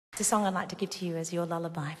It's a song I'd like to give to you as your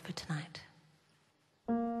lullaby for tonight.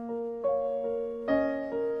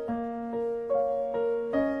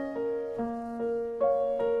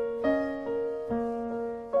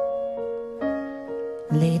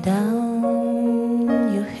 Lay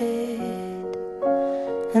down your head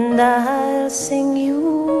and I'll sing you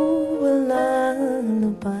a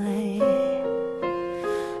lullaby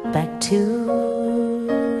back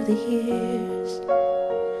to the years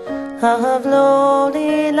of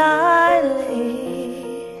lonely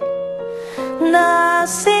lai-ley. And I'll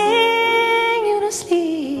sing you to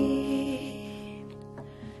sleep,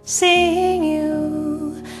 sing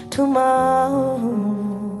you tomorrow,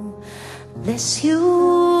 bless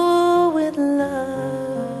you with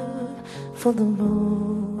love for the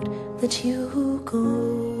road that you go.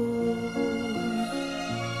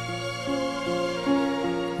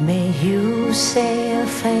 May you sail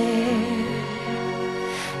fair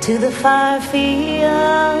to the far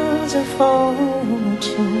fields of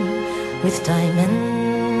fortune with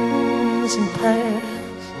diamonds and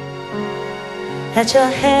pearls at your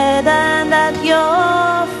head and at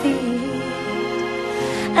your feet.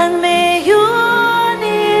 And may you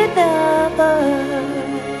need never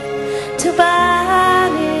to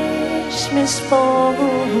banish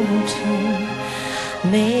misfortune.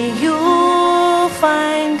 May you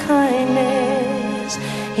find kindness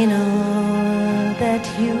in all that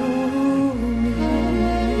you need.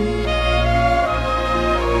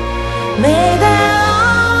 May there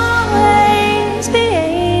always be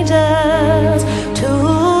angels to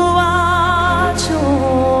watch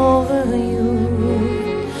over you,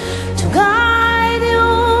 to guide you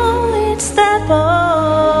each step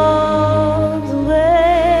of the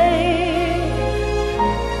way,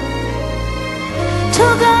 to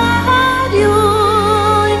guide you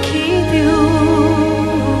and keep you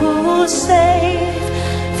safe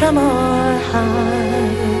from our high,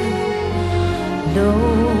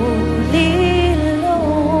 lonely,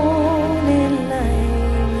 lonely life.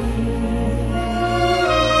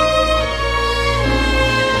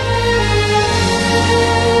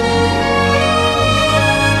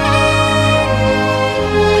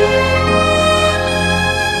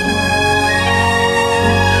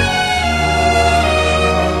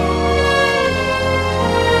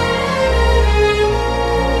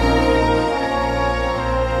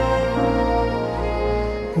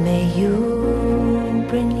 May you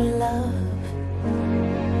bring love,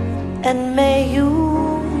 and may you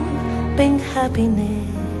bring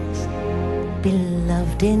happiness,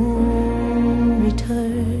 beloved, in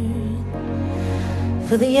return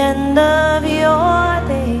for the end of your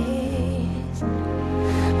days.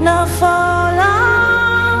 Now fall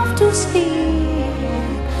off to sleep,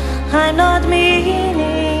 I'm not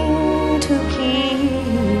meaning to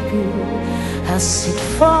keep you. I'll sit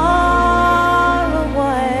for a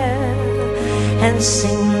while and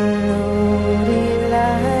sing Loo-li.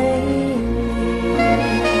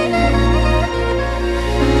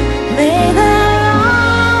 May there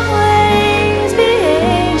always be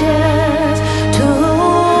angels to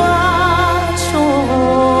watch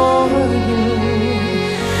over you,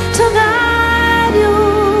 to guide you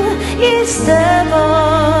each step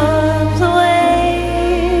of the way,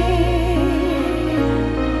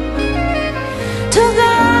 to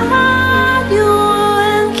guide you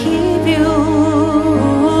and keep you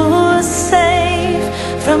safe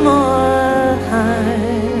from all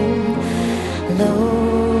harm.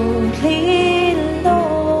 Lonely,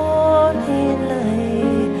 lonely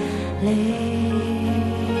lai-ley.